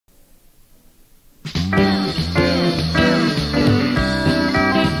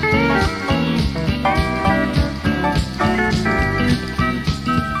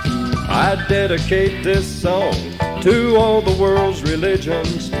dedicate this song to all the world's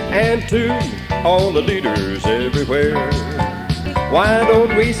religions and to all the leaders everywhere. Why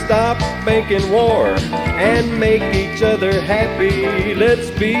don't we stop making war and make each other happy? Let's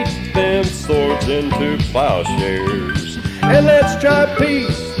beat them swords into plowshares. And let's try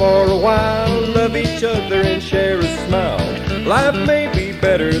peace for a while, love each other and share a smile. Life may be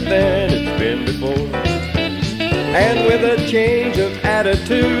better than it's been before. And with a change of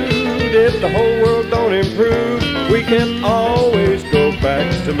attitude, if the whole world don't improve, we can always go back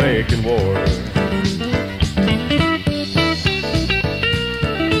to making war.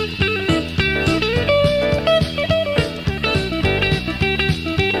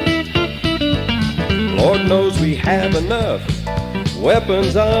 Lord knows we have enough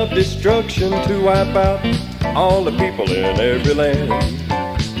weapons of destruction to wipe out all the people in every land.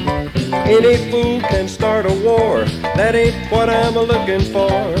 Any fool can start a war, that ain't what I'm looking for.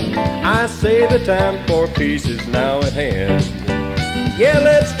 I say the time for peace is now at hand. Yeah,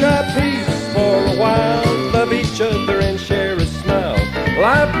 let's try peace for a while, love each other and share a smile.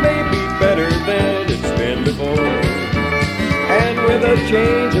 Life may be better than it's been before. And with a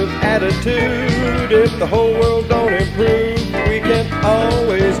change of attitude, if the whole world don't improve, we can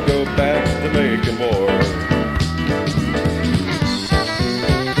always go back to making war.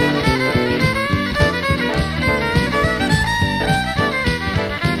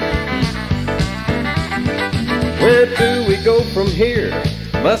 Where do we go from here?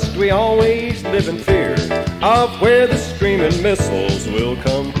 Must we always live in fear of where the screaming missiles will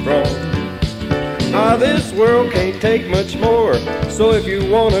come from? This world can't take much more, so if you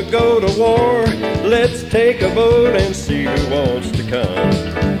want to go to war, let's take a vote and see who wants to come.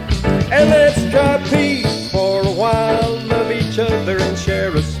 And let's try peace for a while, love each other and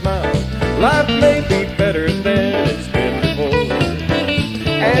share a smile. Life may be better than it's been before.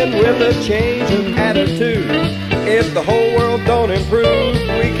 And with a change of attitude, if the whole world don't improve,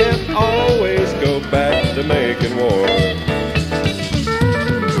 we can always go back to making war.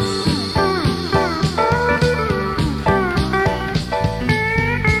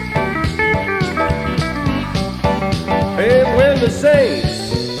 And when the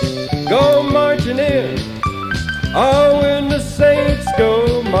saints go marching in, oh, when the saints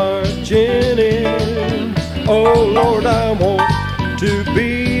go marching in, oh Lord, I want to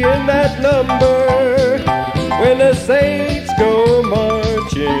be in that number when the saints go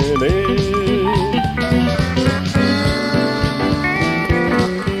marching in.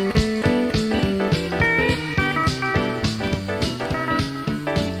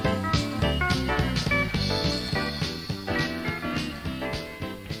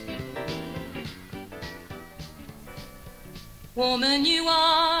 Woman, you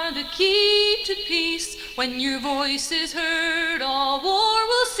are the key to peace. When your voice is heard, all war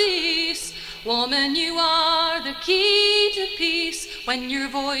will cease. Woman, you are the key to peace. When your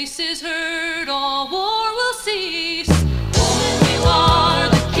voice is heard, all war will cease.